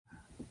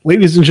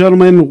Ladies and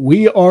gentlemen,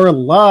 we are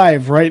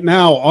live right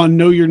now on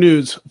Know Your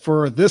News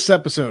for this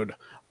episode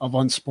of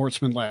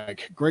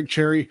Unsportsmanlike. Greg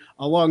Cherry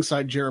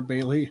alongside Jared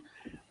Bailey.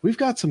 We've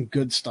got some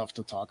good stuff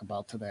to talk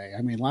about today.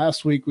 I mean,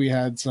 last week we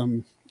had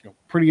some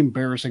pretty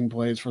embarrassing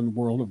plays from the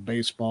world of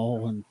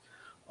baseball and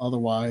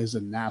otherwise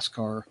and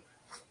NASCAR.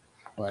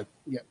 But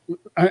yeah,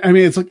 I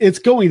mean, it's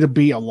going to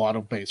be a lot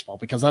of baseball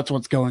because that's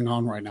what's going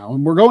on right now.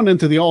 And we're going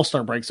into the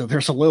All-Star break, so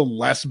there's a little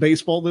less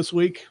baseball this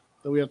week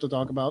that we have to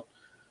talk about.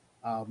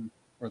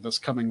 Or this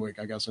coming week,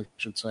 I guess I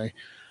should say.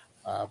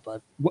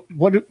 But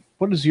what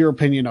is your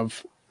opinion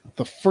of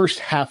the first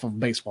half of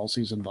baseball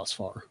season thus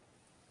far?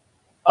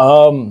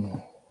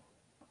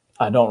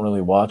 I don't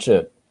really watch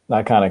it.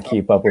 I kind of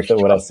keep up with it,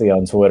 what I see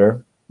on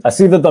Twitter. I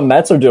see that the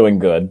Mets are doing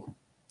good.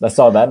 I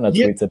saw that in a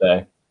tweet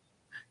today.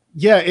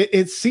 Yeah,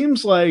 it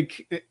seems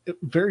like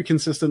very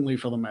consistently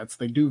for the Mets.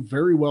 They do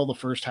very well the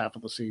first half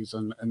of the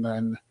season, and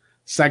then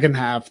second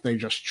half, they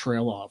just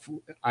trail off.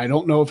 I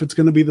don't know if it's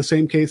going to be the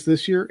same case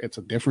this year. It's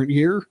a different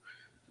year,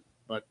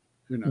 but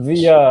who knows?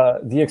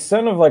 The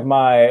extent of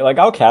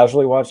I'll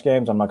casually watch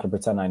games. I'm not going to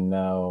pretend I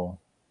know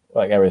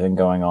everything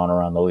going on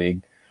around the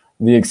league.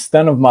 The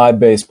extent of my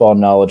baseball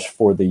knowledge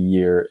for the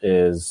year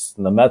is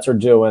the Mets are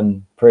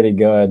doing pretty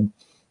good.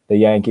 The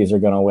Yankees are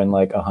going to win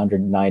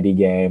 190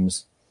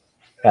 games,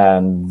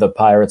 and the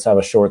Pirates have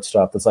a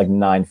shortstop that's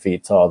 9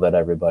 feet tall that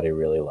everybody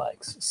really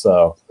likes.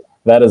 So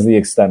that is the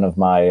extent of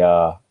my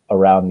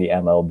around the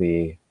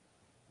MLB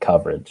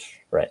coverage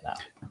right now.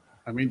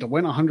 I mean, to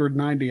win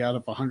 190 out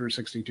of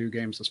 162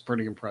 games is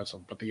pretty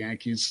impressive. But the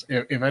Yankees,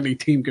 if any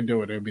team could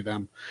do it, it would be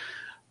them.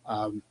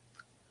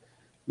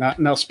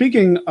 Now,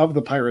 speaking of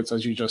the Pirates,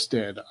 as you just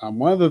did,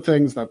 one of the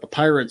things that the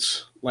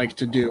Pirates like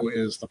to do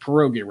is the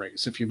pierogi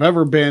race. If you've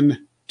ever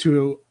been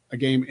to a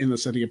game in the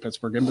city of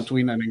Pittsburgh, in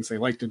between innings, they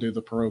like to do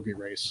the pierogi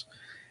race.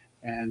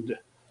 And,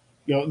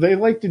 they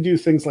like to do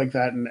things like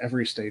that in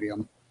every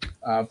stadium.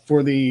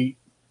 For the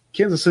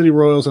Kansas City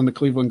Royals and the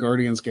Cleveland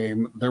Guardians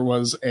game, there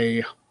was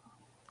a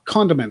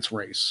condiments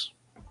race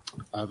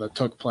that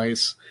took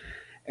place.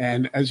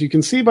 And as you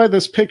can see by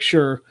this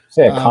picture...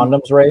 Say a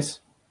condoms race?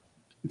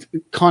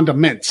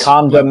 Condiments.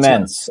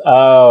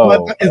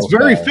 But it's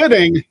very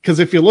fitting because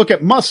if you look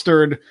at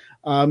Mustard...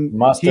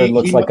 Mustard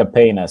looks like a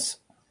penis.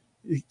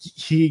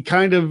 He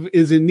kind of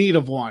is in need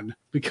of one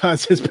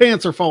because his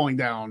pants are falling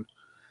down.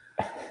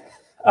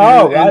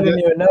 I didn't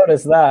even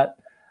notice that.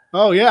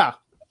 Oh, yeah.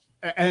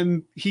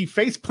 And he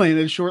face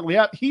planted shortly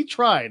out. He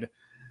tried,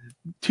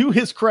 to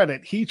his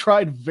credit,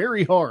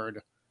 very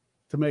hard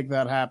to make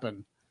that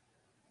happen.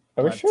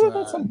 Are we sure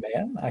that's a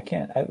man? I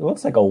can't. It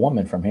looks like a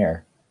woman from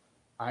here.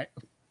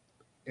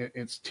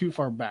 It's too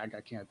far back. I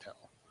can't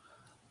tell.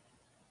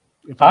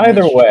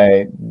 Either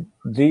way,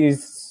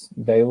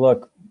 they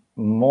look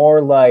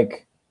more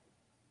like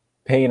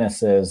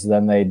penises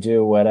than they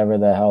do whatever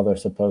the hell they're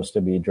supposed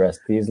to be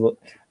dressed.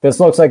 This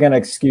looks like an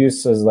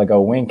excuse as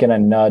a wink and a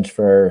nudge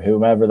for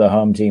whomever the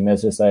home team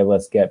is to say,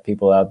 let's get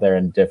people out there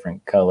in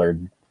different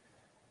colored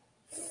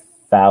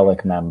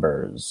phallic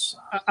members.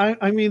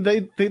 I mean,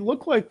 they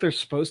look like they're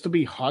supposed to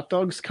be hot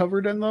dogs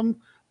covered in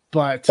them,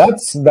 but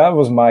that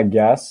was my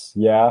guess.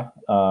 Yeah.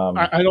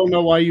 I don't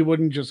know why you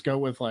wouldn't just go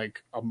with a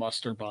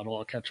mustard bottle,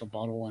 a ketchup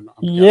bottle, and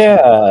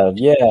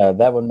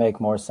that would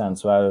make more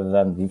sense rather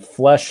than the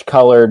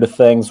flesh-colored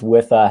things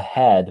with a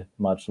head,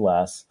 much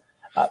less.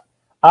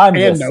 I'm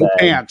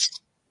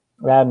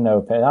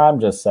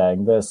just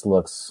saying this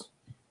looks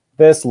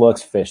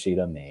fishy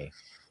to me.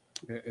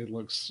 It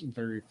looks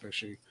very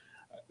fishy,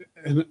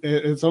 and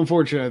it's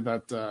unfortunate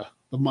that the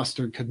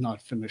Mustard could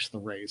not finish the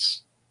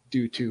race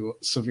due to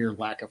severe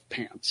lack of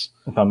pants.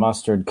 The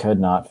Mustard could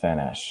not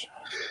finish.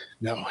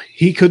 No,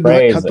 he could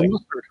not cut the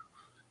mustard.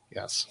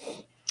 Yes.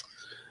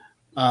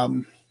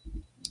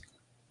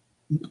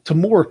 To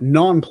more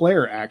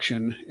non-player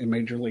action in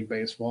Major League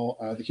Baseball,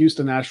 the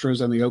Houston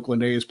Astros and the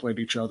Oakland A's played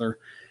each other,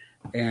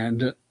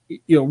 and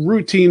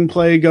routine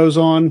play goes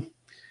on,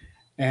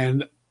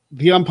 and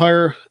the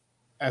umpire,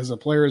 as the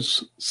player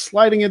is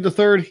sliding into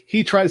third,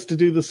 he tries to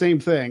do the same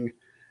thing.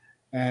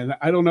 And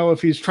I don't know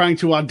if he's trying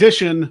to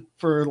audition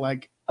for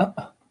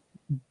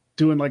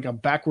doing a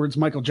backwards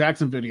Michael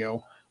Jackson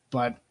video,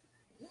 but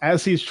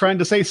as he's trying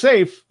to stay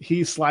safe,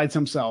 he slides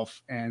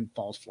himself and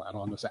falls flat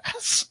on his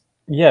ass.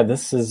 Yeah,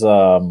 this is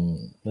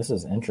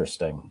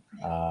interesting.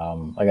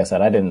 Like I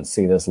said, I didn't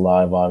see this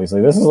live.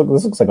 Obviously, this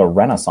looks like a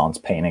Renaissance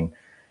painting.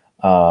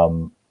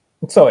 So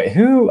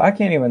I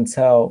can't even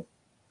tell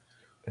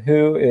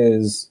who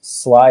is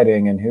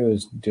sliding and who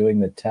is doing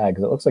the tag.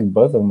 It looks like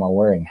both of them are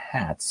wearing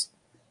hats.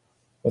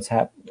 What's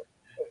happening?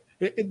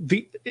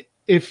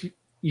 If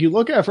you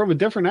look at it from a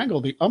different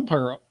angle, the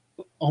umpire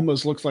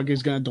almost looks like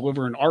he's going to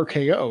deliver an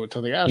RKO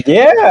to the Astros.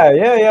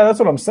 Yeah. That's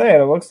what I'm saying.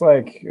 It looks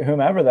like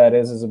whomever that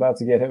is about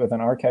to get hit with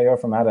an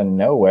RKO from out of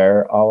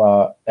nowhere, a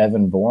la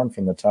Evan Bourne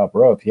from the top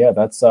rope. Yeah,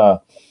 that's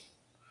that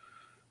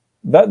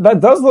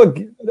does look.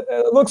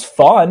 It looks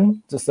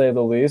fun, to say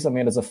the least. I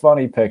mean, it's a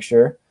funny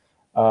picture.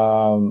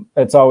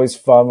 It's always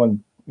fun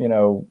when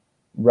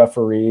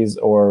referees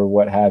or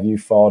what have you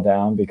fall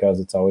down, because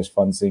it's always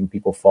fun seeing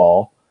people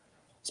fall,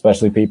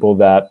 especially people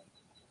that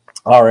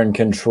are in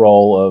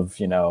control of,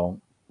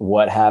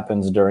 what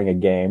happens during a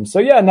game. So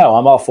yeah, no,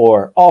 I'm all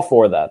for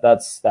that.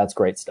 That's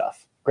great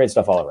stuff. Great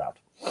stuff all around.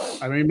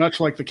 I mean, much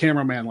like the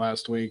cameraman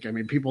last week, I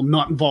mean, people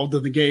not involved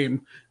in the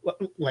game,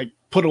 like,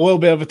 put a little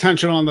bit of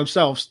attention on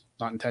themselves,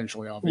 not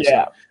intentionally, obviously.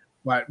 Yeah.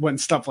 But when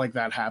stuff like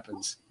that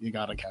happens, you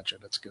got to catch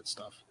it. It's good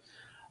stuff.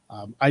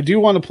 I do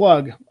want to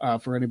plug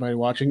for anybody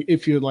watching,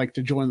 if you'd like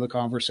to join the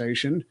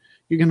conversation,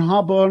 you can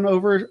hop on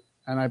over,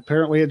 and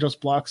apparently it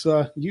just blocks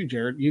you,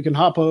 Jared. You can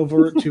hop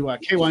over to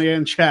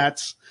KYN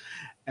Chats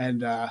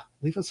and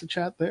leave us a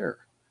chat there.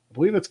 I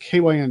believe it's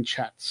KYN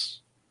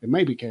Chats. It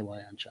may be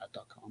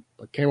kynchat.com,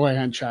 but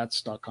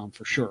kynchats.com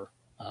for sure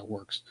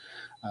works.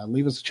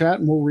 Leave us a chat,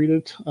 and we'll read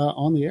it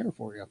on the air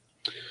for you.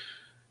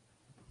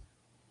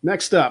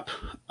 Next up,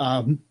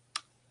 some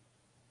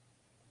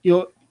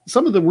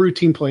of the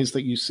routine plays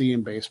that you see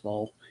in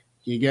baseball,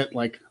 you get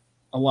like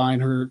a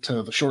liner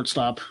to the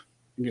shortstop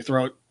and you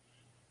throw it.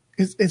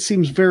 It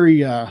seems very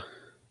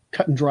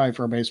cut and dry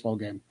for a baseball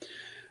game.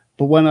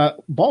 But when a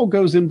ball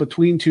goes in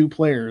between two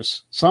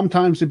players,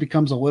 sometimes it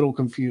becomes a little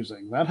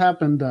confusing. That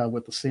happened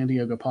with the San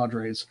Diego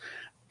Padres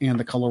and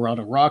the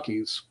Colorado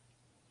Rockies,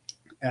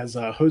 as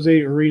Jose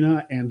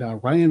Urena and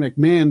Ryan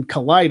McMahon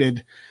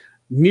collided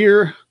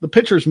near the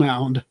pitcher's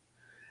mound.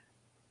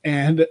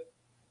 And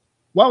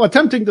while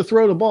attempting to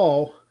throw the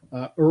ball,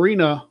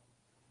 McMahon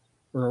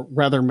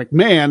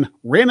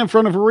ran in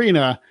front of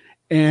Urena,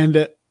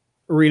 and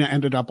Urena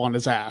ended up on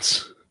his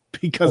ass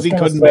because he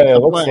couldn't make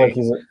the play.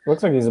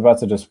 Looks like he's about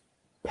to just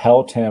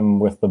pelt him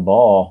with the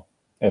ball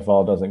if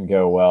all doesn't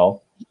go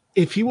well.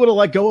 If he would have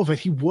let go of it,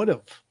 he would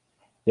have.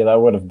 Yeah,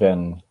 that would have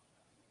been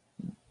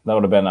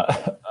a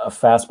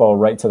fastball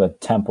right to the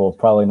temple,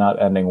 probably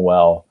not ending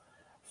well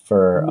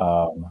for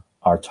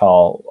our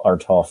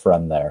tall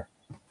friend there.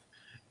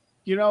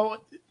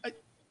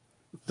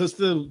 Does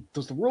the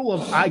rule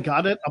of "I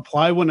got it"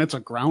 apply when it's a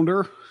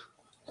grounder?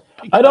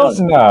 I don't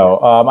know.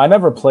 I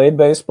never played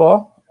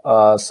baseball,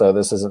 so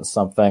this isn't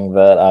something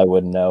that I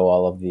would know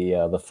all of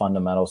the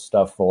fundamental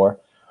stuff for.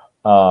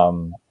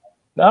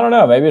 I don't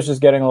know. Maybe it's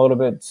just getting a little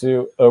bit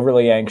too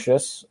overly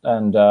anxious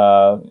and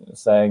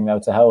saying, "No,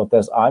 to hell with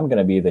this. I'm going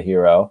to be the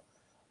hero."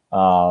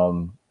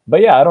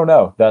 But yeah, I don't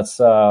know. That's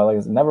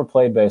like, never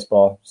played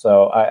baseball,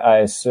 so I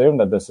assume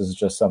that this is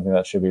just something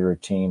that should be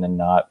routine and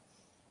not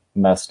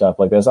messed up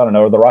like this. I don't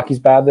know. Are the Rockies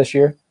bad this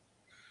year?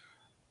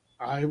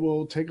 I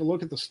will take a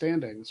look at the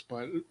standings,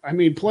 but I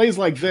mean, plays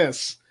like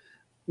this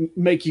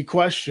make you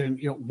question,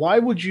 why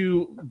would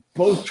you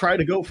both try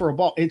to go for a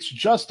ball? It's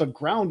just a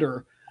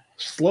grounder,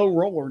 slow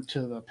roller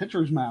to the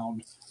pitcher's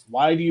mound.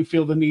 Why do you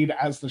feel the need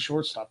as the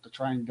shortstop to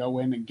try and go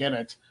in and get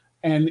it?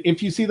 And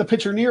if you see the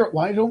pitcher near it,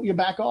 why don't you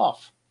back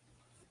off?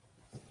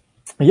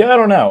 Yeah, I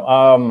don't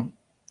know.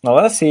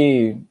 Unless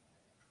I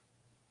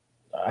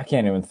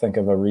can't even think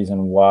of a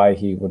reason why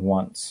he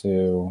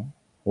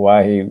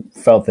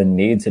felt the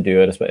need to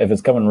do it. If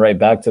it's coming right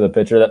back to the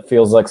pitcher, that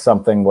feels like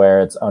something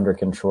where it's under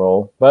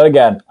control. But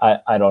again,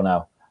 I don't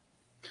know.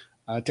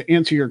 To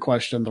answer your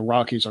question, the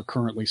Rockies are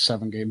currently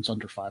 7 games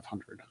under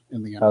 500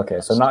 in the NL.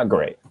 Okay, so not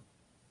great.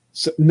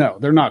 So, no,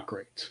 they're not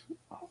great.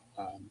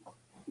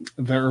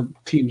 Their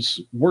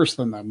team's worse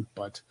than them,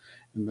 but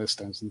in this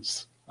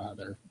instance,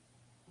 they're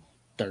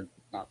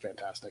not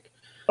fantastic.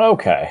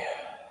 Okay.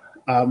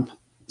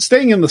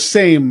 Staying in the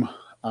same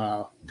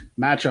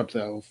matchup,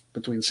 though,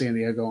 between San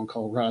Diego and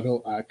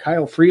Colorado,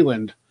 Kyle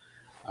Freeland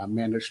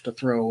managed to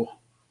throw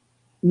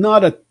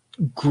not a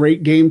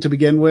great game to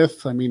begin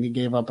with. I mean, he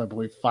gave up, I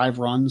believe, 5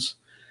 runs.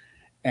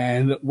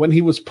 And when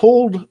he was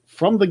pulled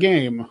from the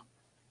game,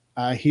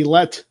 he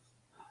let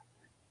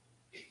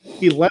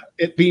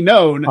it be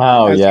known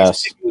as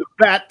he's taking the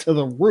bat to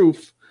the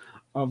roof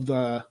of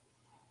the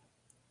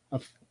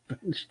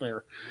bench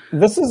there.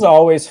 This is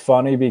always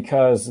funny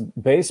because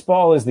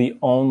baseball is the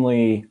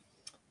only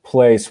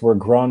place where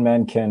grown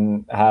men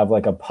can have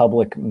like a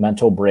public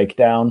mental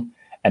breakdown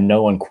and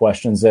no one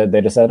questions it.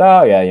 They just said,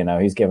 oh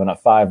yeah, he's given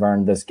up 5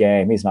 earned this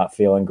game. He's not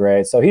feeling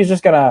great. So he's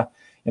just going to,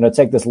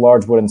 take this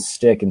large wooden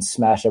stick and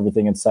smash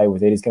everything in sight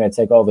with it. He's going to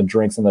take all the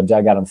drinks in the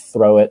dugout and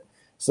throw it.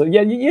 So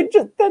yeah, you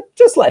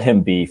just let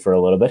him be for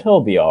a little bit.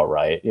 He'll be all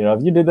right.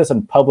 If you did this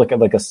in public at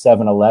like a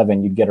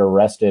 7-Eleven, you'd get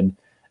arrested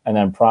and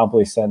then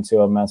promptly sent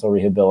to a mental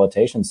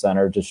rehabilitation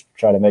center to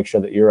try to make sure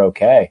that you're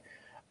okay.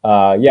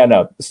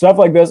 Stuff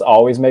like this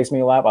always makes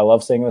me laugh. I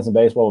love seeing this in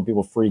baseball when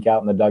people freak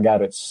out in the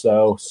dugout. It's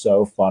so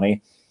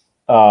funny.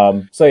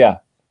 Golf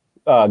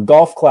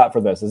clap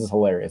for this. This is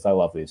hilarious. I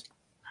love these.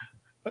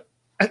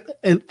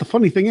 And the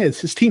funny thing is,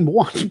 his team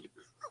won.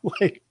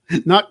 Like,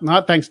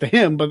 not thanks to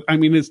him, but I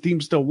mean, his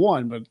team still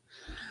won.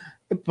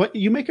 But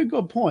you make a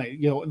good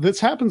point. This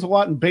happens a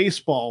lot in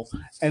baseball,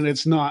 and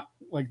it's not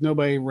like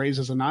nobody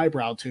raises an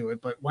eyebrow to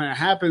it. But when it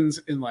happens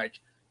in the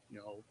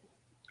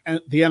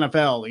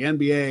NFL, the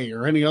NBA,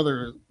 or any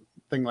other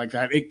thing like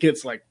that, it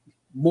gets like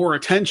more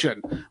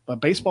attention.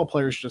 But baseball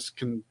players just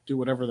can do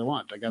whatever they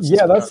want, I guess.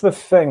 Yeah, that's the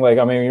thing. Like,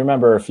 I mean, you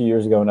remember a few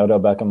years ago when Odell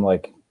Beckham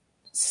like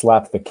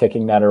slapped the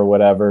kicking net or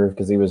whatever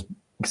because he was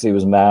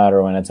mad,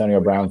 or when Antonio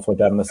Brown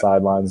flipped out on the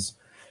sidelines.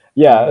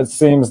 Yeah, it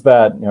seems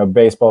that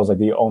baseball is like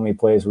the only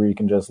place where you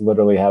can just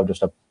literally have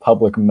just a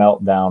public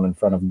meltdown in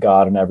front of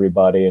God and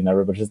everybody's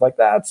just like,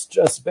 that's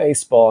just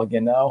baseball,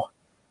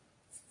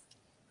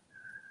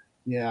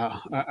 Yeah,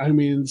 I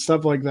mean,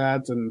 stuff like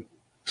that, and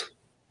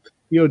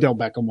the Odell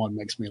Beckham one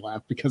makes me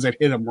laugh because it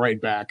hit him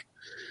right back.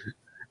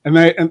 And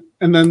then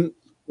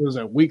it was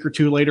a week or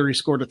two later he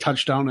scored a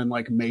touchdown and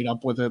like made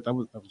up with it. That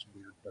was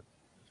weird. But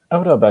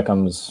Odell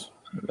Beckham's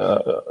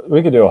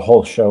we could do a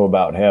whole show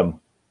about him.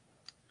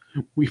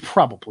 We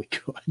probably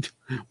could.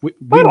 We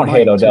I don't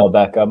hate Odell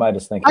Beckham. I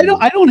just think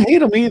I don't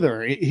hate him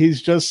either.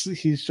 He's just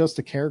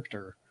a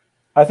character.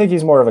 I think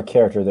he's more of a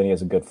character than he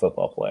is a good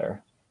football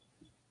player.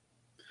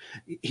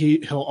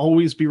 He'll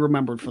always be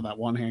remembered for that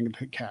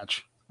one-handed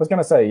catch. I was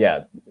gonna say,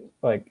 yeah,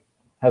 like,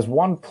 has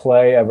one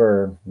play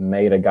ever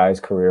made a guy's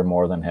career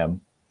more than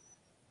him?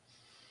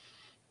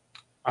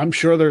 I'm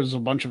sure there's a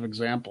bunch of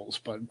examples,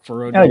 but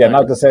for Odell, and again,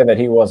 not to say that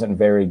he wasn't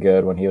very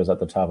good when he was at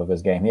the top of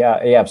his game.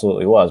 Yeah, he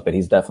absolutely was, but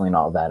he's definitely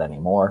not that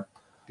anymore.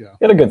 Yeah,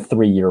 he had a good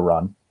 3-year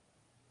run.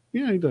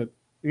 Yeah, he did,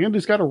 and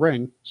he's got a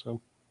ring.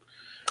 So,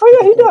 oh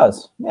yeah, he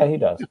does. Yeah, he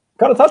does. Yeah.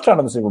 Got a touchdown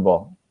in the Super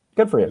Bowl.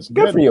 Good for you.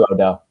 Good for you,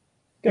 Odell.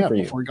 Good for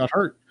you. Before he got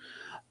hurt.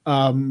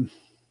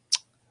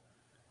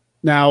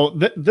 Now,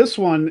 this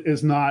one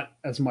is not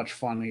as much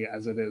funny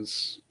as it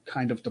is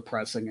kind of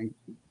depressing and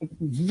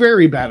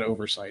very bad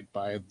oversight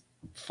by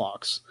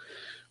Fox.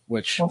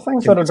 Which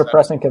things that are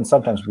depressing can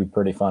sometimes be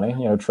pretty funny.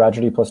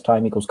 Tragedy plus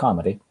time equals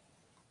comedy.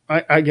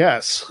 I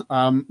guess.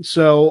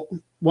 So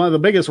one of the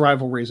biggest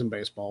rivalries in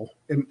baseball,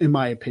 in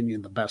my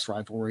opinion, the best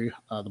rivalry,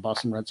 the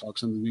Boston Red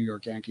Sox and the New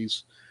York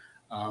Yankees,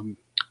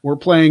 were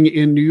playing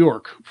in New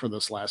York for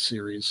this last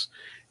series.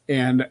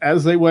 And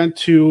as they went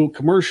to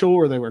commercial,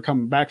 or they were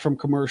coming back from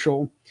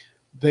commercial,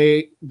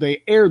 they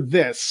aired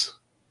this,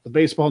 the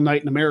Baseball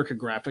Night in America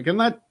graphic. And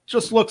that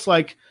just looks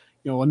like,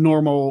 a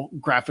normal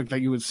graphic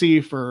that you would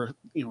see for,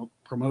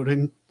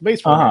 promoting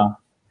baseball. Uh-huh.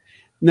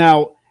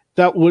 Now,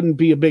 that wouldn't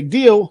be a big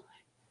deal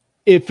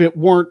if it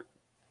weren't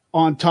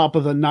on top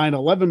of the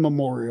 9/11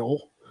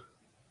 memorial.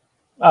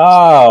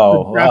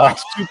 Oh, the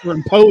graphics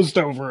superimposed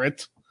over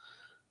it.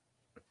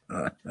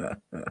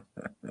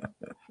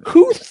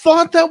 Who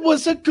thought that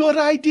was a good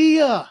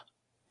idea?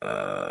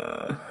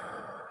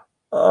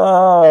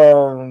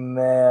 Oh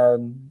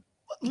man!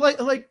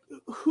 Like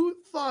who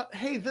thought?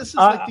 Hey, this is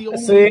like the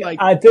only. See, like,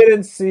 I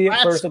didn't see it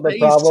first. What the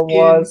problem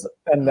was,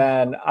 and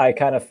then I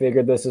kind of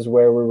figured this is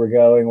where we were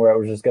going, where it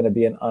was just going to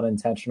be an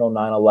unintentional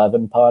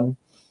 9/11 pun.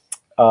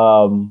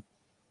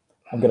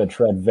 I'm going to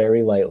tread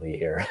very lightly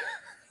here.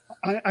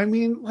 I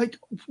mean, like,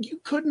 you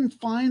couldn't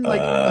find like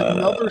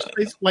another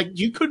space. Like,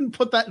 you couldn't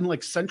put that in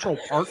like Central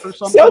Park or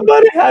something.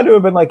 Somebody had to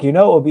have been like, it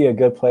would be a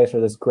good place for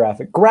this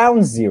graphic.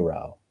 Ground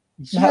Zero.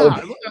 Yeah,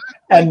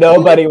 and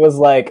nobody was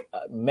like,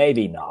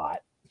 maybe not.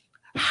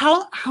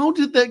 How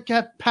did that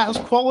get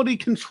past quality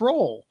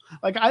control?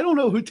 Like, I don't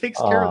know who takes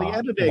care of the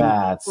editing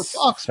for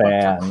Fox,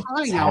 fantastic. But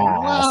crying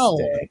out loud.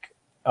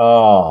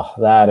 Oh,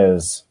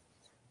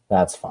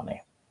 that's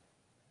funny.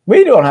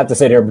 We don't have to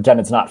sit here and pretend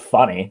it's not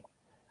funny.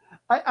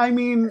 I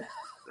mean,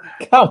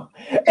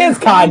 it's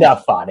kind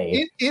of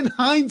funny. In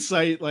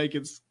hindsight, like,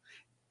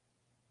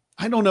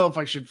 I don't know if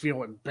I should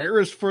feel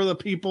embarrassed for the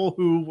people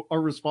who are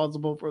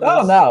responsible for this.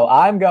 Oh, no.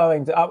 I'm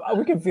going to...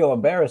 we can feel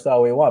embarrassed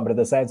all we want, but at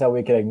the same time,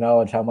 we can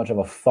acknowledge how much of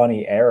a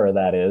funny error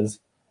that is.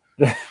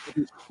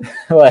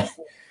 Like,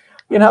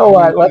 you know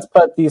what? Let's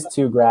put these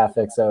two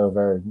graphics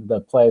over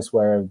the place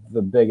where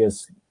the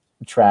biggest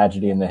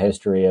tragedy in the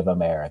history of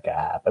America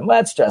happened.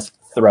 Let's just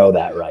throw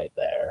that right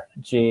there.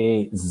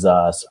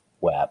 Jesus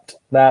wept.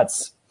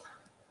 That's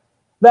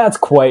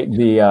quite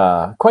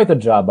the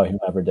job by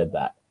whoever did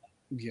that.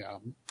 Yeah.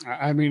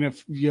 I mean,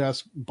 if you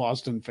ask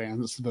Boston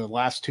fans, the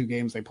last two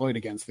games they played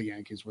against the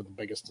Yankees were the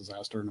biggest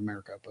disaster in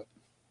America.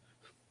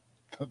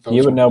 But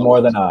you would know more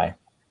than I.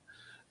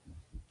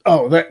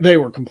 Oh, they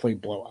were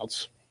complete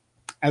blowouts.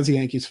 As a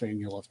Yankees fan,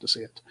 you'll have to see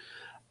it.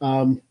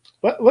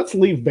 But let's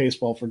leave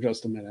baseball for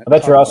just a minute. I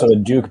bet you're also a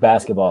Duke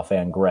basketball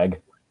fan,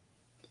 Greg.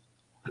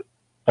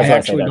 That's why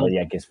I say that I'm a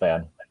Yankees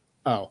fan.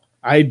 Oh,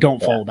 I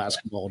don't follow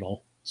basketball at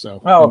all.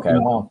 So, okay.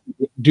 Well,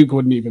 Duke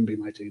wouldn't even be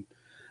my team.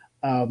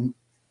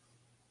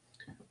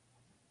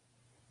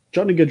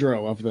 Johnny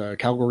Gaudreau of the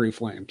Calgary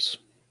Flames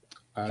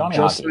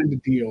just signed a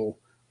deal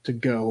to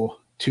go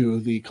to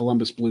the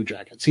Columbus Blue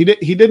Jackets. He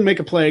didn't make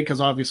a play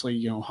because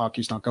obviously,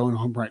 hockey's not going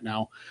on right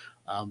now.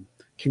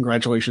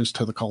 Congratulations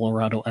to the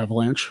Colorado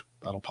Avalanche.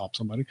 That'll pop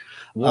somebody.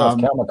 Yes,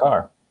 Cal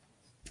McCarr.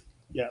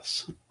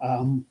 Yes.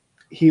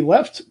 He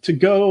left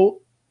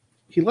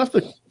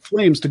the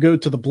Flames to go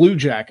to the Blue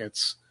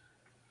Jackets,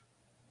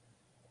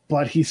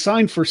 but he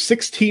signed for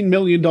 $16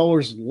 million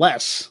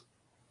less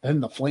than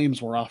the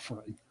Flames were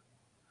offering.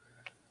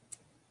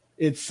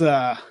 It's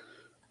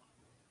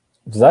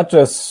Does that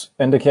just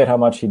indicate how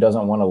much he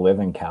doesn't want to live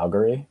in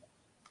Calgary?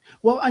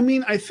 Well, I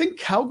mean, I think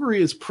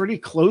Calgary is pretty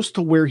close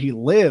to where he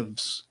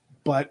lives,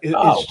 but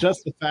it's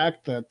just the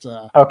fact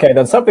that okay,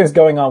 then something's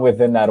going on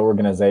within that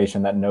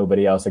organization that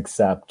nobody else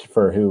except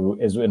for who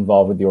is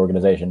involved with the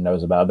organization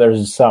knows about.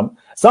 There's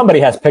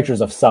somebody has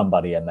pictures of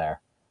somebody in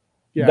there.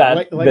 yeah,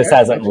 That this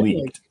hasn't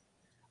leaked.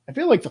 I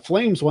feel like the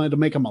Flames wanted to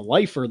make him a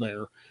lifer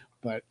there,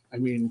 but I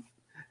mean,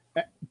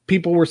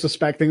 people were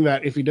suspecting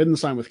that if he didn't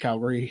sign with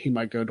Calgary, he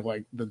might go to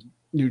like the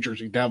New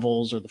Jersey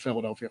Devils or the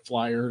Philadelphia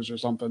Flyers or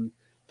something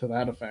to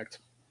that effect.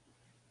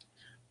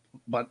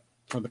 But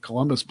for the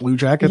Columbus Blue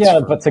Jackets,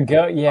 but to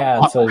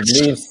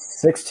leave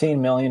 $16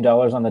 million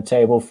on the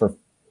table for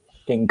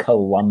fucking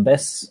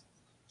Columbus.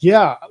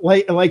 Yeah,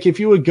 like if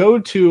you would go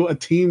to a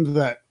team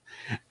that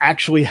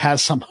actually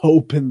has some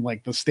hope in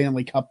like the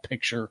Stanley Cup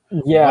picture.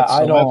 Yeah,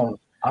 I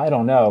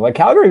don't know. Like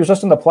Calgary was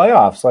just in the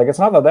playoffs. Like it's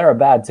not that they're a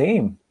bad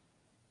team.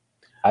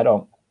 I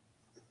don't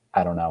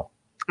know.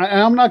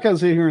 I'm not going to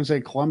sit here and say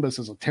Columbus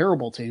is a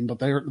terrible team, but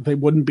they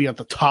wouldn't be at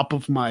the top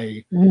of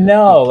my.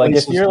 No, like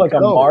if you're like a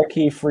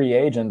marquee free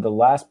agent, the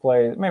last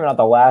place, maybe not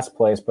the last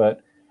place,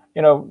 but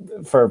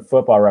for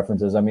football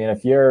references, I mean,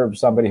 if you're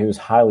somebody who's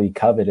highly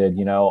coveted,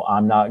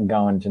 I'm not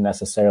going to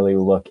necessarily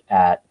look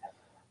at,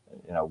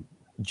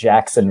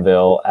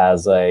 Jacksonville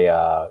as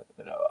a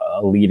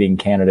leading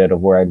candidate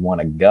of where I'd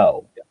want to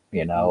go.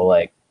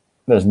 Like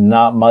there's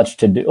not much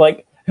to do.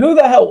 Like who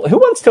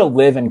wants to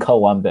live in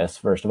Columbus?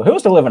 First of all, who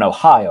wants to live in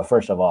Ohio?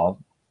 First of all,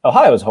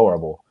 Ohio is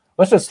horrible.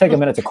 Let's just take a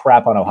minute to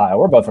crap on Ohio.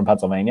 We're both from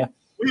Pennsylvania.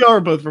 We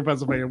are both from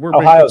Pennsylvania.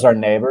 Ohio's our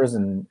neighbors,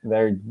 and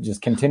they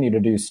just continue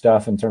to do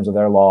stuff in terms of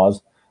their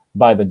laws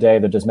by the day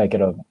that just make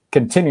it a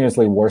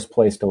continuously worse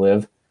place to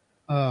live.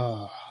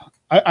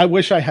 I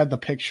wish I had the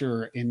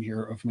picture in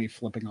here of me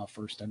flipping off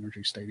First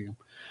Energy Stadium.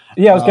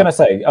 Yeah, I was going to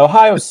say,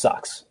 Ohio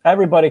sucks.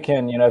 Everybody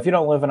can, if you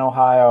don't live in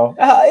Ohio,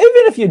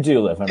 even if you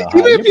do live in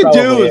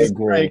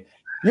Ohio,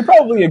 you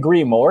probably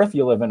agree more if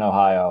you live in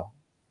Ohio,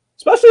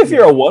 especially if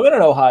you're a woman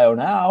in Ohio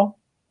now.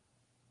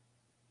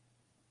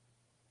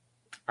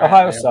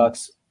 Ohio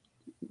sucks.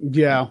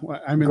 Yeah,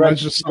 I mean,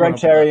 Greg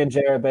Cherry and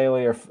Jared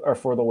Bailey are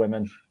for the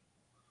women.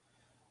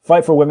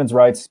 Fight for women's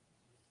rights.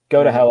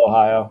 Go to hell,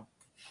 Ohio.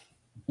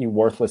 You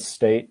worthless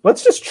state.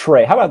 Let's just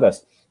trade. How about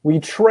this?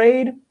 We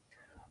trade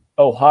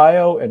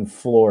Ohio and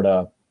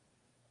Florida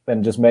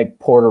and just make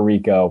Puerto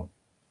Rico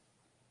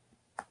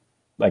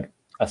like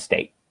a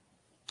state.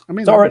 I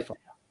mean,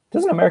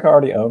 doesn't America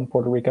already own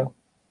Puerto Rico?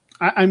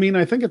 I mean,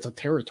 I think it's a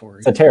territory.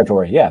 It's a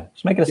territory, yeah.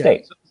 Just make it a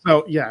state.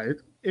 So yeah,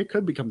 it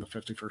could become the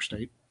 51st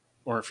state,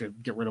 or if you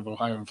get rid of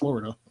Ohio and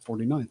Florida, the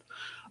 49th.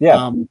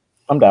 Yeah,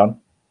 I'm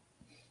down.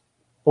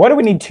 Why do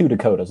we need two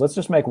Dakotas? Let's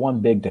just make one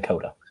big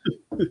Dakota.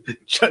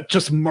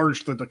 Just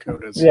merge the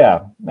Dakotas.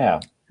 Yeah.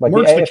 Like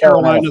merge the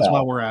Carolinas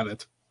while we're at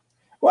it.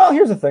 Well,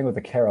 here's the thing with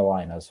the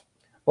Carolinas.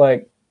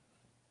 Like,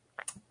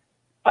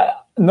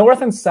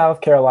 North and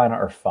South Carolina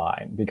are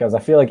fine because I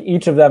feel like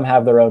each of them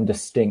have their own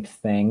distinct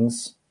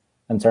things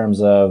in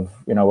terms of,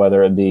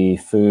 whether it be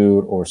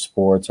food or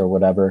sports or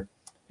whatever.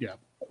 Yeah.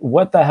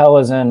 What the hell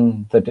is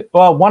in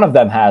one of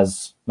them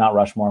has Mount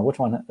Rushmore. Which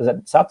one? Is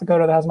it South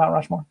Dakota that has Mount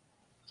Rushmore?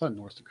 I thought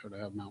North Dakota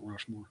had Mount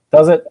Rushmore.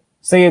 Does it?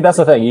 See, that's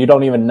the thing. You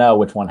don't even know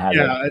which one has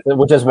it,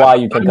 which is why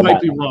you can. You might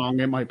be wrong.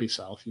 It might be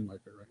South. You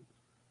might be right.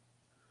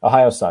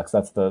 Ohio sucks.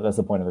 That's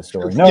the point of the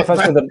story. No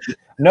offense to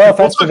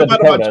the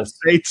Dakotas.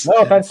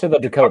 No offense to the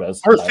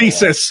Dakotas. Our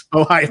thesis: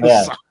 Ohio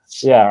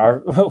sucks. Yeah.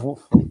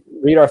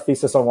 Read our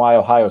thesis on why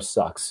Ohio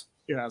sucks.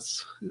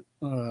 Yes.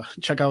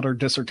 Check out our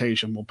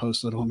dissertation. We'll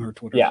post it on our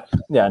Twitter. Yeah.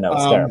 Yeah. No,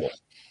 it's terrible.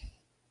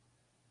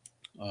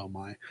 Oh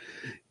my.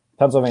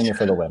 Pennsylvania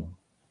for the win.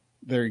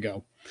 There you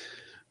go.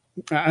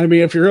 I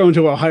mean, if you're going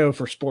to Ohio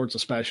for sports,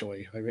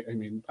 especially, I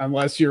mean,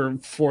 unless you're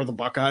for the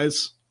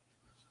Buckeyes.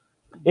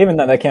 Even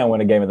then, they can't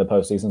win a game in the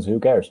postseason, so who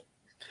cares?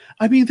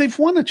 I mean, they've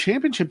won a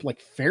championship like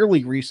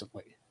fairly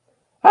recently.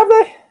 Have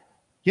they?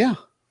 Yeah.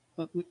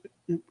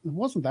 It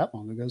wasn't that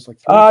long ago. It was like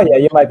yeah,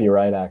 you might be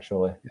right,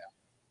 actually. Yeah.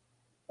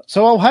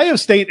 So Ohio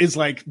State is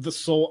like the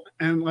sole,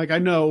 and like I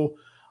know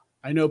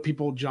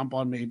people jump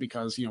on me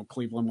because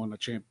Cleveland won a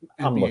NBA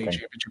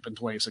championship in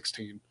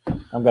 2016.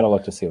 I'm gonna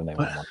look to see when they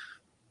won one.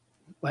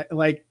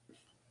 Like,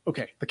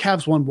 okay, the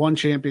Cavs won one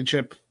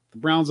championship. The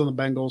Browns and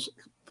the Bengals.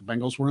 The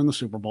Bengals were in the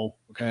Super Bowl.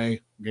 Okay,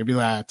 I'll give you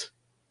that.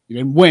 You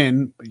didn't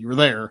win, but you were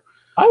there.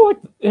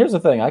 Here's the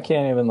thing. I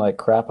can't even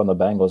crap on the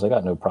Bengals. I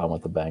got no problem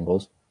with the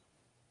Bengals.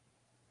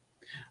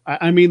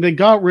 I mean, they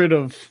got rid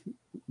of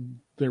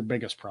their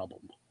biggest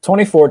problem.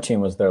 2014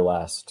 was their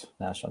last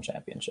national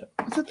championship.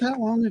 Was it that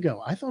long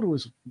ago? I thought it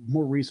was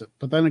more recent.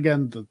 But then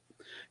again, the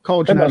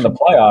college they've been in the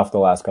playoff the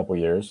last couple of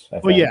years.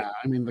 Well, yeah.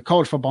 I mean, the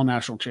college football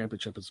national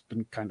championship has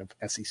been kind of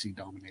SEC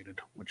dominated,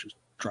 which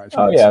drives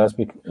me. Oh,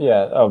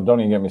 yeah. Oh, don't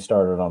even get me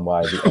started on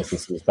why the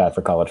SEC is bad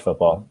for college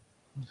football.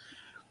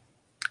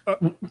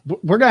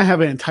 We're going to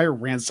have an entire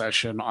rant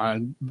session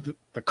on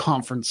the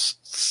conference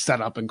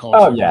setup in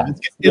college. Oh, yeah.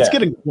 It's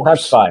getting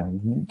worse. That's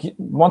fine.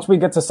 Once we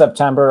get to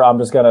September, I'm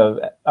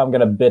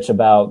gonna bitch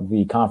about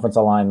the conference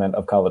alignment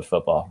of college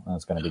football.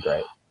 That's going to be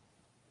great.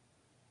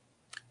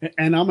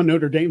 And I'm a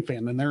Notre Dame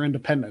fan, and they're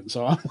independent.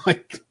 So I'm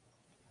like,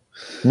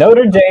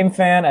 Notre Dame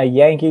fan, a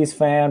Yankees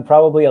fan,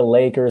 probably a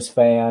Lakers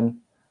fan.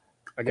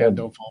 again,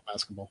 don't follow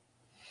basketball.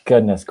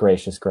 Goodness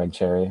gracious, Greg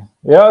Cherry.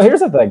 You know, here's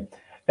the thing.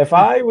 If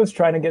I was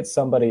trying to get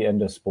somebody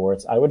into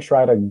sports, I would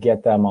try to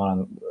get them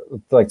on,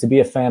 like, to be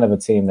a fan of a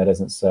team that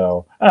isn't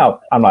so. No,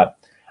 I'm not.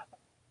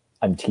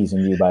 I'm teasing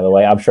you, by the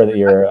way. I'm sure that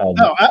you're a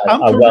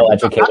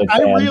well-educated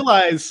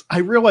fan. I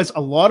realize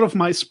a lot of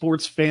my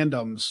sports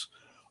fandoms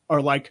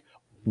are like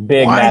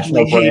big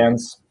national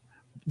brands.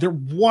 They're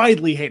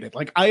widely hated.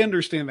 Like, I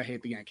understand the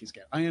hate the Yankees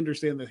get. I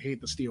understand the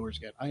hate the Steelers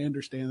get. I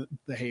understand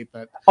the hate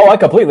that. Oh, I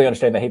completely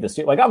understand the hate the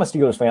Steelers. Like, I'm a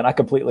Steelers fan. I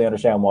completely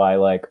understand why.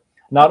 Like,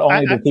 not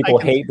only do people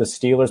hate the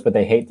Steelers, but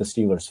they hate the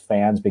Steelers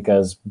fans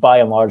because, by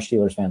and large,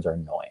 Steelers fans are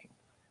annoying.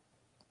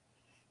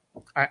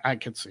 I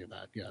can see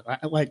that. Yeah,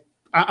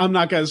 I'm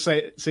not going to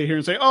sit here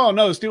and say, "Oh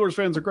no, Steelers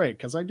fans are great,"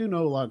 because I do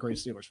know a lot of great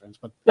Steelers fans.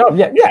 But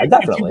yeah,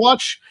 definitely.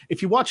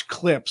 If you watch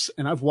clips,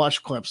 and I've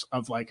watched clips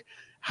of like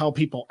how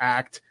people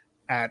act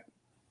at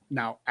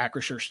now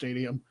Acrisure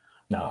Stadium.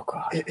 No,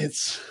 God,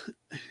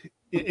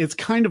 it's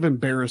kind of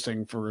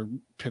embarrassing for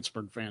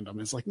Pittsburgh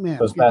fandom. It's like, man,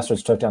 those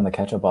bastards took down the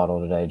ketchup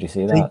bottle today. Did you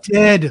see that? They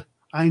did.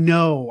 I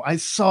know. I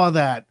saw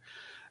that,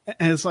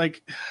 and it's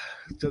like,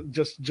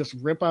 just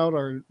rip out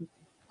our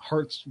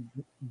hearts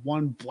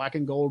one black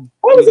and gold.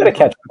 Why was it a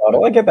ketchup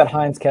bottle? I get that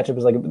Heinz ketchup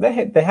is like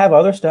they have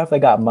other stuff. They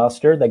got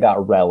mustard. They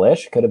got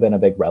relish. Could have been a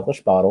big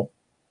relish bottle.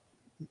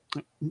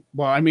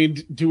 Well, I mean,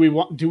 do we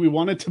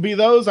want it to be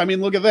those? I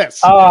mean, look at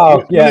this.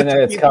 Oh, yeah, and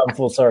it's come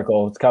full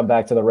circle. It's come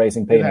back to the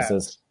racing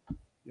penises.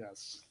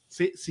 Yes.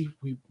 See,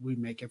 we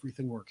make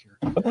everything work here.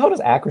 What the hell does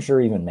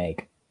Acrisure even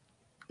make?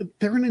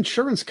 They're an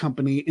insurance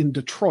company in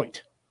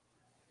Detroit.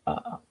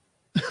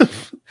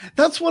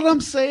 That's what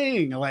I'm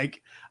saying.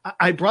 Like,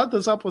 I brought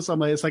this up with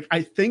somebody. It's like,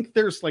 I think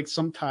there's like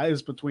some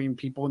ties between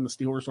people in the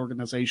Steelers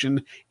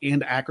organization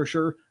and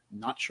Acrisure.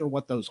 Not sure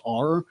what those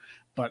are,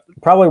 but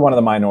probably one of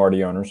the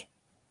minority owners.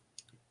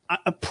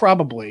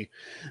 Probably.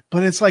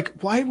 But it's like,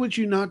 why would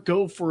you not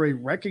go for a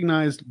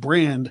recognized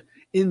brand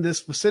in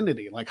this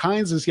vicinity? Like,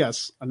 Heinz is,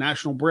 yes, a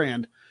national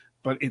brand,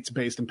 but it's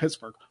based in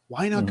Pittsburgh.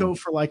 Why not go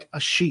for like a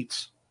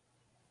Sheetz?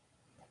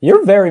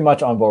 You're very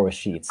much on board with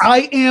Sheetz.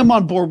 I am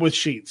on board with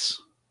Sheetz.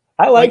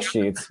 I like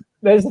Sheetz.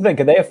 There's the thing.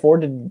 Could they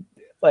afford to,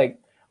 like,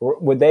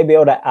 would they be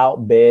able to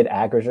outbid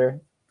Acrisure?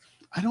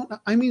 I don't know.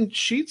 I mean,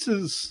 Sheetz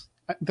is,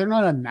 they're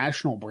not a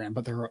national brand,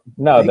 but they're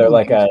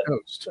like a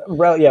Coast.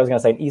 Yeah, I was going to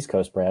say an East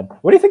Coast brand.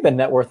 What do you think the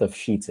net worth of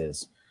Sheetz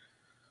is?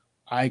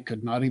 I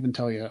could not even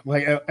tell you.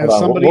 Like,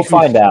 we'll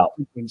find out.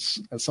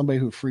 As somebody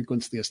who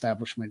frequents the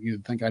establishment,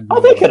 you'd think I'd know.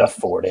 Oh, they could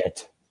afford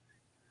it.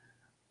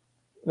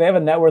 They have a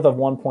net worth of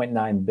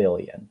 $1.9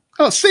 billion.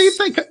 Oh, see,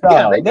 they could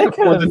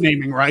afford the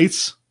naming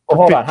rights. Well,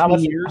 hold on. How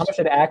much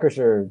did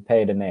Acrisure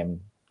pay to name?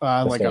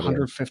 Like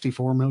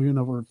 $154 million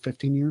over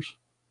 15 years.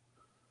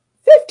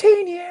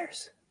 15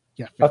 years.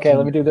 Yeah. Okay,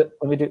 let me do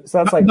that. So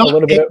that's like a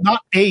little bit.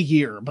 Not a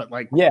year, but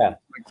like the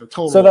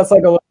total. So that's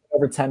like a little bit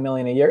over $10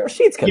 million a year.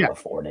 Sheetz could have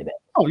afforded it.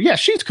 Oh yeah,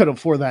 Sheetz could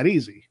afford that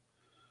easy.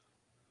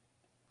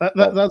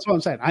 That's what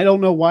I'm saying. I don't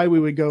know why we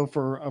would go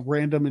for a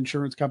random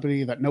insurance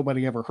company that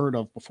nobody ever heard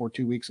of before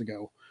 2 weeks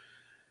ago.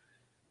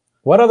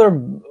 What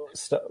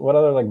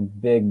other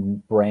like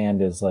big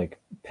brand is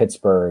like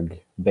Pittsburgh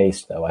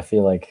based though? I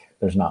feel like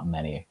there's not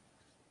many.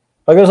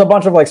 Like there's a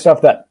bunch of like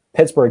stuff that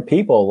Pittsburgh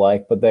people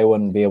like, but they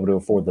wouldn't be able to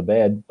afford the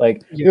bid.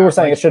 Like you were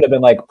saying, it should have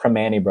been like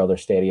Primanti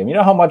Brothers Stadium. You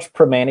know how much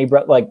Primanti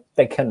like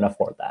they couldn't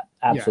afford that.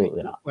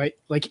 Absolutely not.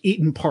 Like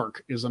Eaton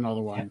Park is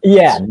another one.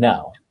 Yeah,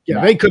 no. Yeah,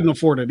 they couldn't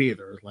afford it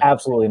either. Like,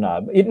 absolutely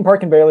not. Eaton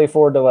Park can barely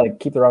afford to like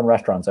keep their own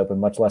restaurants open,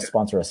 much less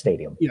sponsor a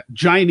stadium. Yeah,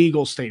 Giant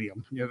Eagle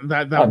Stadium. Yeah,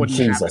 that wouldn't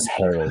Jesus,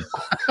 happen.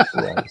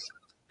 Harry.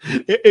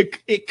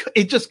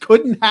 It just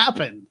couldn't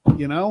happen.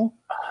 You know?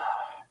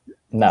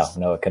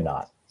 No, it could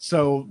not.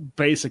 So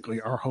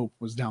basically, our hope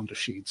was down to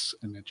Sheetz,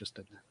 and it just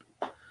didn't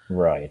happen.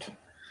 Right.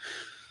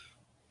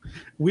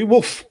 We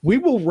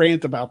will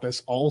rant about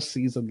this all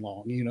season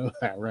long. You know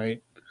that,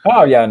 right?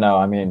 Oh yeah, no.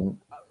 I mean,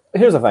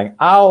 here's the thing.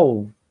 I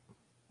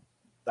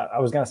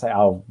was gonna say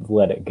I'll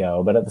let it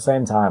go, but at the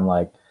same time,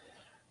 like,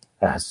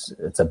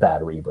 it's a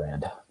bad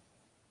rebrand.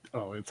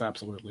 Oh, it's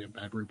absolutely a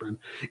bad rebrand.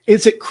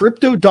 Is it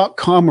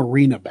Crypto.com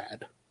Arena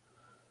bad?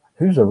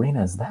 Whose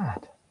arena is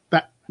that?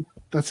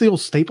 That's the old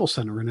Staples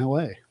Center in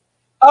LA.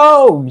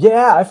 Oh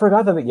yeah, I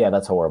forgot that. Yeah,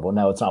 that's horrible.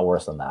 No, it's not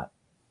worse than that.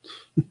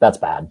 That's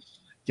bad.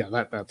 Yeah,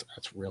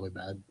 that's really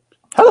bad.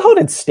 How the hell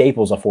did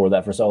Staples afford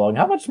that for so long?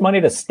 How much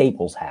money does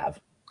Staples have?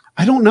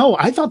 I don't know.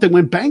 I thought they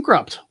went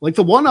bankrupt. Like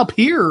the one up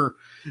here.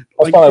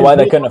 That's probably why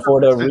they couldn't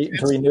afford to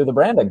renew the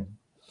branding.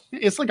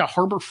 It's like a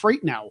Harbor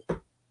Freight now.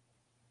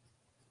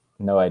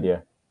 No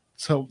idea.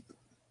 So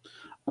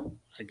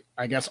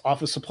I guess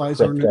office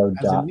supplies are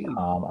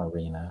Crypto.com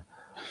Arena.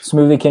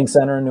 Smoothie King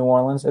Center in New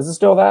Orleans. Is it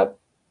still that?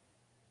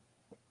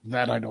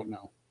 That I don't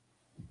know.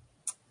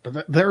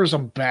 But there's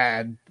some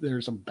bad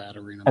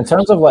arena. In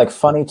terms of like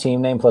funny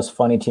team name plus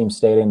funny team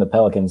stadium, the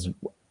Pelicans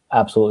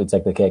absolutely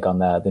take the cake on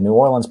that. The New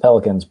Orleans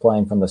Pelicans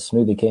playing from the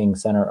Smoothie King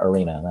Center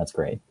Arena. That's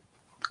great.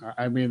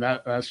 I mean,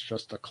 that's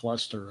just a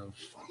cluster of.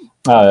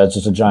 Oh, that's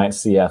just a giant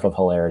CF of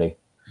hilarity.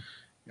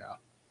 Yeah.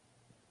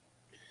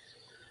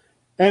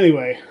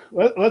 Anyway,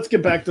 let's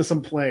get back to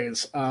some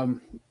plays.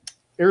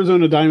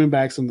 Arizona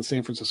Diamondbacks and the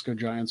San Francisco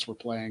Giants were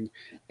playing,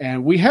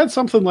 and we had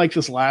something like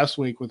this last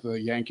week with the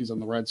Yankees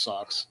and the Red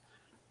Sox.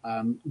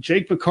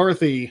 Jake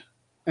McCarthy,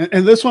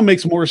 and this one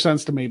makes more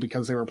sense to me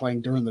because they were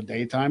playing during the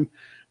daytime,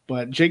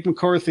 but Jake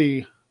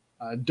McCarthy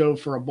dove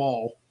for a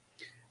ball,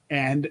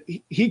 and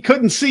he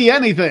couldn't see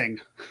anything.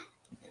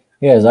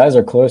 Yeah, his eyes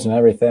are closed and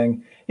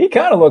everything. He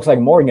kind of looks like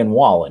Morgan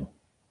Wallen. A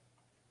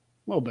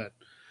little bit.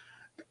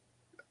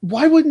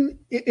 Why wouldn't,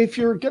 if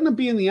you're going to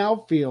be in the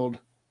outfield,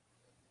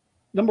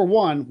 number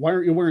one, why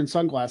aren't you wearing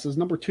sunglasses?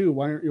 Number two,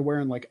 why aren't you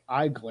wearing like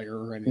eye glare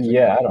or anything?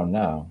 Yeah, I don't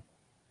know.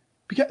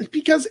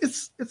 Because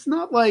it's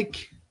not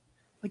like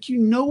you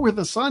know where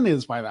the sun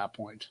is by that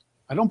point.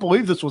 I don't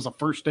believe this was a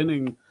first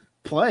inning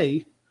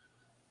play.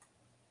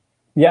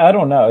 Yeah, I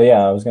don't know.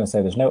 Yeah, I was going to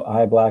say there's no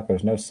eye black,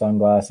 there's no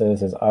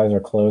sunglasses. His eyes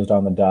are closed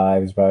on the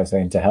dive. He's probably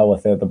saying, to hell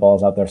with it. The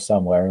ball's out there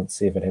somewhere. Let's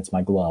see if it hits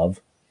my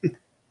glove.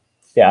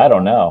 Yeah, I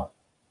don't know.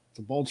 It's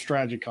a bold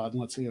strategy, Cotton.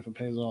 Let's see if it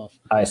pays off.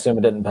 I assume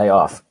it didn't pay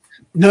off.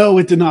 No,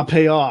 it did not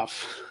pay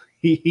off.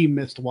 He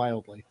missed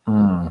wildly.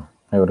 I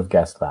would have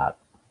guessed that.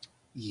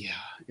 Yeah,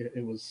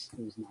 it was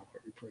not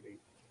very pretty.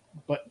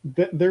 But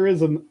there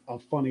is a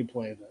funny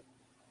play that,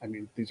 I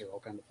mean, these are all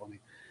kind of funny.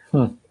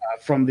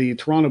 From the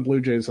Toronto Blue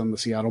Jays and the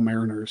Seattle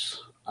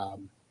Mariners.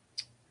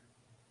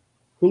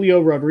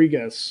 Julio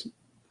Rodriguez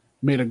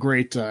made a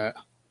great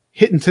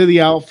hit into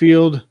the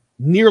outfield,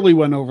 nearly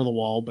went over the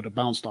wall, but it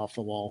bounced off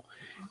the wall.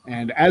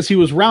 And as he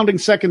was rounding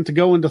second to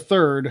go into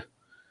third,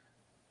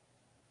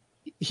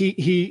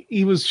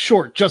 he was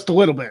short just a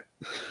little bit.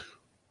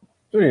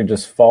 Did he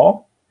just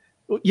fall?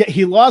 Yeah,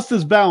 he lost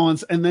his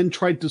balance and then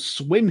tried to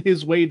swim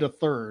his way to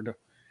third,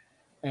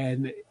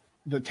 and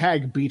the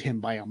tag beat him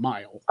by a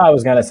mile. I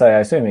was going to say, I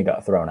assume he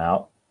got thrown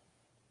out.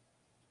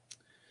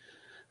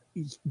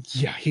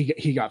 Yeah,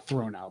 he got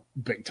thrown out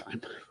big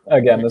time.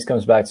 Again, this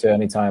comes back to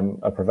anytime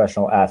a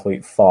professional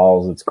athlete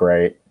falls, it's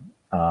great.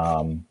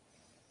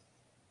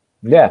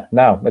 Yeah,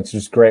 no, it's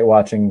just great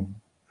watching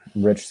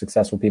rich,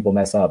 successful people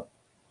mess up.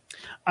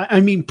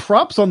 I mean,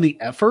 props on the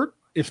effort,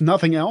 if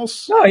nothing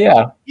else. Oh,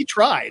 yeah. He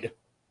tried.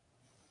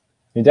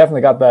 He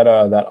definitely got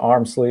that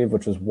arm sleeve,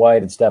 which was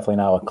white. It's definitely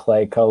now a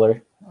clay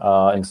color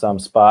in some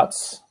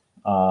spots.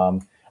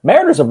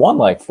 Mariners have won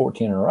like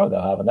 14 in a row,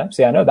 though, haven't they?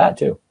 See, I know that,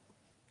 too.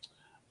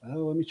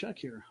 Let me check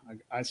here.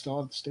 I still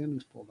have the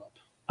standings pulled up.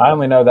 I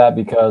only know that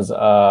because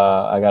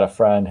I got a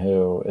friend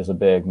who is a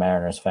big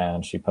Mariners fan.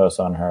 And she posts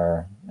on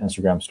her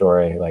Instagram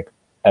story like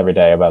every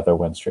day about their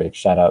win streak.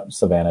 Shout out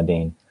Savannah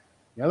Dean.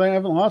 Yeah, they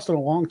haven't lost in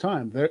a long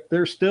time.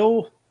 They're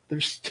still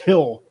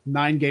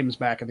 9 games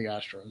back of the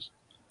Astros.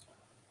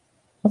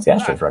 What's the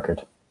Astros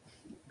record?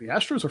 The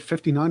Astros are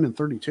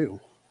 59-32.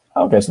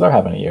 Okay, so they're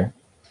having a year.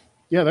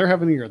 Yeah, they're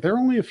having a year. They're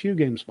only a few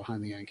games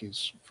behind the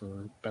Yankees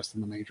for best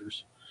in the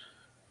majors.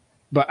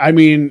 But, I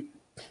mean,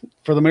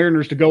 for the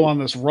Mariners to go on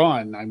this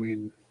run, I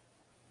mean...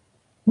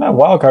 No,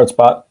 wild card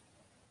spot.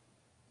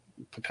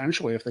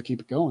 Potentially, if they keep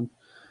it going.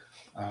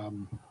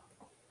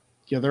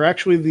 Yeah, they're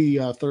actually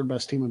the third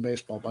best team in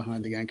baseball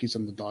behind the Yankees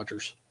and the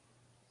Dodgers.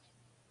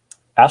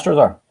 Astros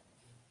are?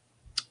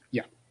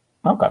 Yeah.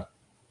 Okay.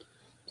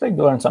 So you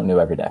learn something new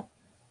every day.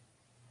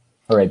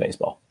 Hooray,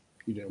 baseball.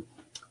 You do.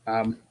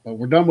 But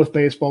we're done with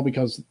baseball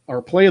because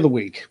our play of the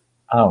week.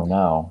 Oh,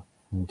 no.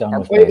 I'm done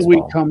our with play baseball. of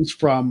the week comes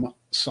from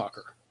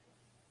soccer.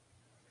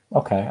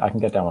 Okay, I can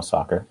get down with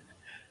soccer.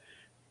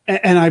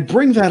 And I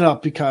bring that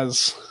up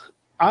because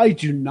I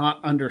do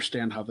not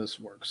understand how this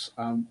works.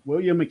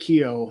 William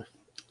McKeough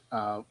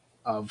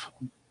of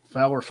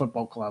Valor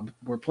Football Club,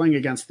 we're playing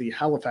against the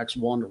Halifax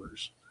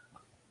Wanderers.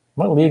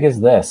 What league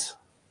is this?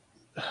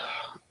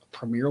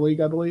 Premier League,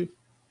 I believe.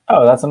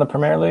 Oh, that's in the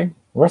Premier League?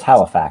 Where's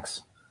Halifax?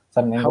 Is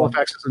that in England?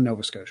 Halifax is in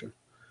Nova Scotia.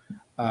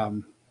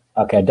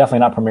 Okay, definitely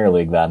not Premier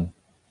League then.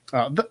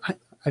 I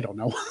don't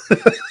know.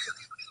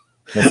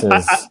 This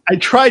is... I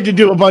tried to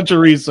do a bunch of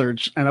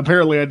research, and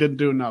apparently I didn't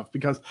do enough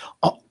because,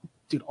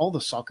 dude, all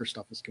the soccer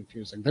stuff is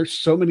confusing. There's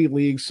so many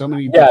leagues, so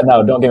many. Yeah,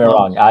 no, don't get me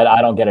wrong.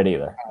 I don't get it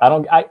either.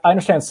 I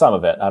understand some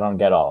of it. I don't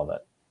get all of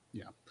it.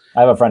 Yeah,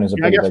 I have a friend who's a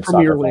big Premier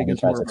soccer League fan. He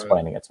tries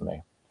explaining it to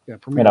me. Yeah,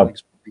 Premier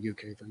League's the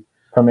UK thing.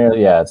 Premier,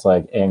 yeah, it's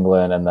like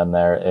England, and then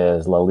there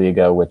is La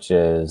Liga, which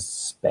is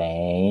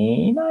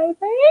Spain, I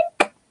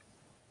think.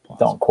 Possibly.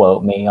 Don't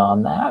quote me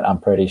on that. I'm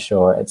pretty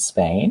sure it's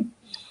Spain.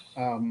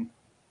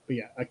 But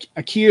yeah,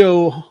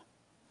 Akio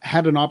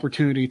had an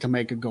opportunity to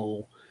make a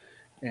goal,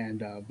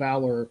 and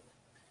Valor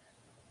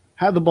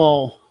had the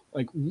ball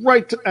like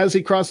right as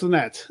he crossed the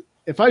net.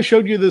 If I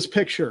showed you this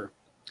picture,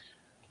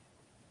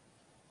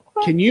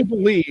 can you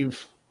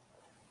believe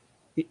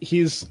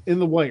he's in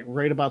the white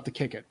right about to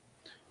kick it?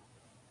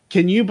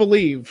 Can you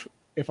believe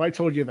if I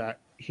told you that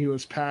he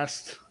was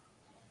past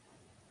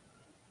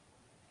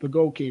the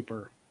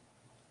goalkeeper,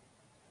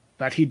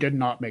 that he did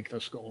not make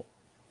this goal?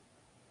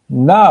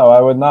 No, I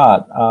would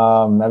not.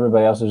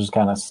 Everybody else is just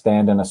kind of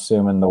standing,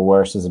 assuming the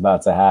worst is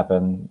about to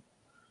happen.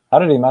 How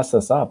did he mess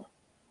this up?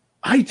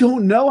 I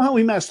don't know how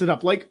he messed it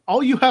up. Like,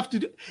 all you have to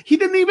do, he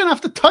didn't even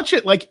have to touch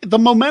it. Like, the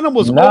momentum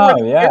was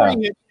already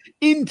carrying it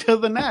into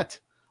the net.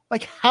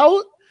 Like,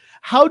 how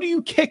do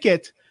you kick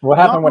it? What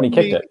happened when he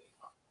kicked it?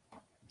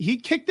 He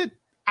kicked it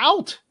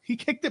out. He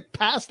kicked it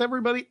past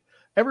everybody.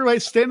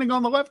 Everybody's standing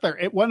on the left there.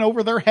 It went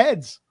over their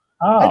heads.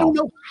 Oh. I don't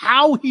know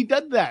how he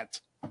did that.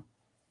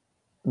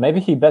 Maybe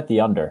he bet the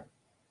under.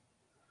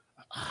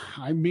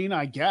 I mean,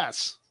 I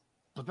guess.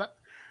 But that...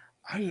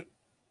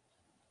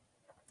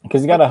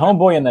 Because you got a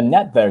homeboy in the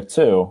net there,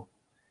 too.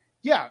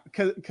 Yeah,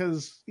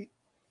 because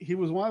he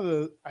was one of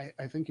the...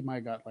 I think he might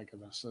have got like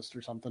an assist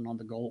or something on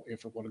the goal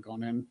if it would have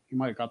gone in. He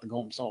might have got the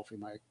goal himself. He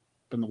might have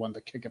been the one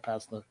to kick it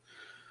past the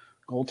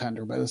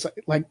goaltender. But it's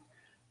like...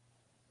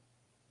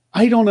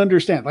 I don't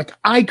understand. Like,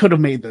 I could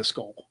have made this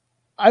goal.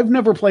 I've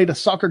never played a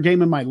soccer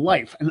game in my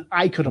life, and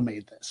I could have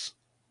made this.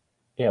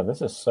 Yeah,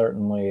 this is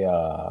certainly...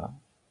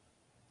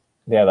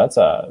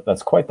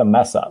 that's quite the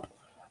mess up.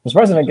 I'm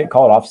surprised he didn't get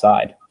called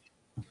offside.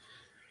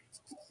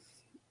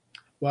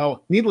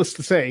 Well, needless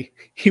to say,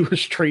 he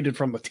was traded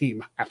from the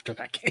team after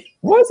that game.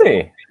 Was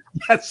he?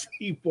 Yes,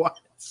 he was.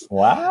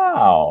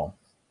 Wow.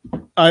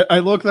 I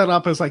looked that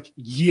up as like,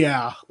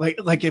 yeah,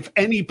 like if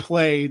any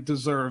play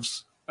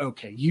deserves,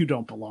 okay, you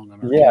don't belong on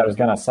our team. I was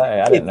gonna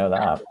say, I didn't know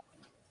that.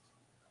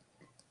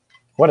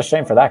 What a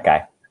shame for that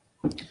guy.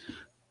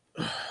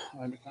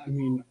 I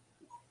mean,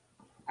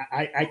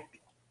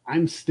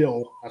 I'm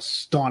still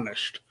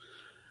astonished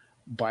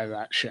by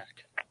that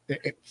check.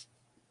 It's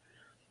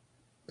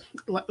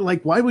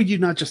like, why would you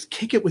not just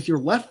kick it with your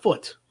left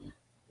foot?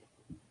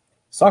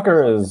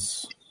 Soccer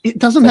is... It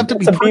doesn't have to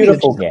be... It's a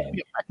beautiful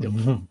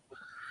game.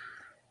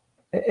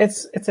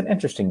 It's an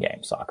interesting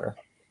game, soccer.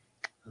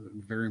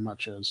 It very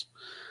much is.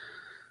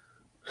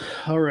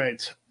 All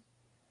right.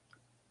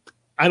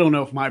 I don't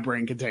know if my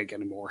brain can take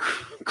anymore,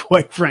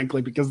 quite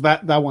frankly, because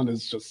that one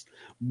is just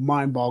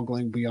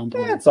mind-boggling beyond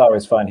belief. It's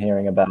always fun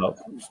hearing about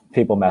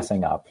people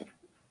messing up.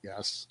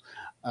 Yes.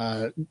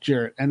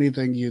 Jarrett,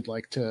 anything you'd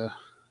like to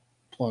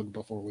plug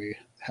before we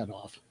head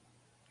off?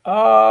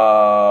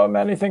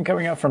 Anything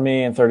coming up from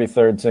me in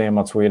 33rd team,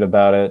 I'll tweet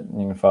about it.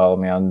 You can follow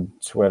me on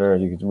Twitter.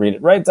 You can read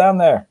it right down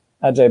there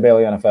at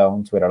JBaileyNFL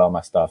and tweet out all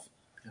my stuff.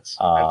 Yes,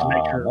 I have to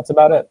make sure that's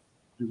about it.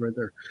 Right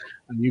there.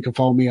 And you can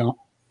follow me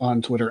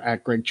on Twitter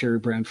at Greg Cherry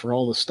Brand for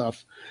all the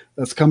stuff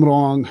that's coming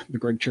along. The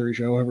Greg Cherry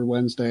Show every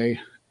Wednesday,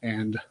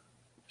 and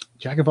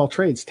Jack of All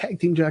Trades, Tag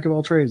Team Jack of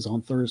All Trades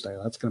on Thursday.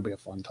 That's going to be a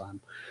fun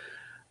time.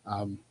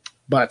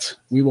 But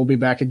we will be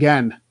back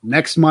again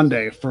next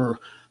Monday for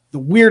the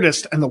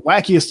weirdest and the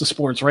wackiest of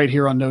sports right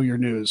here on Know Your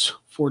News.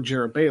 For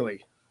Jarrett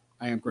Bailey,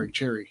 I am Greg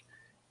Cherry,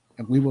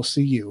 and we will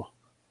see you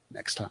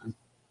next time.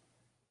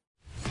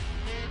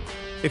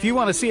 If you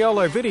want to see all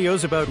our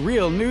videos about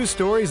real news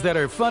stories that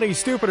are funny,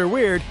 stupid, or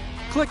weird,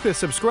 click the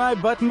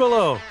subscribe button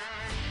below.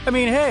 I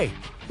mean, hey,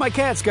 my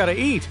cat's got to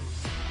eat.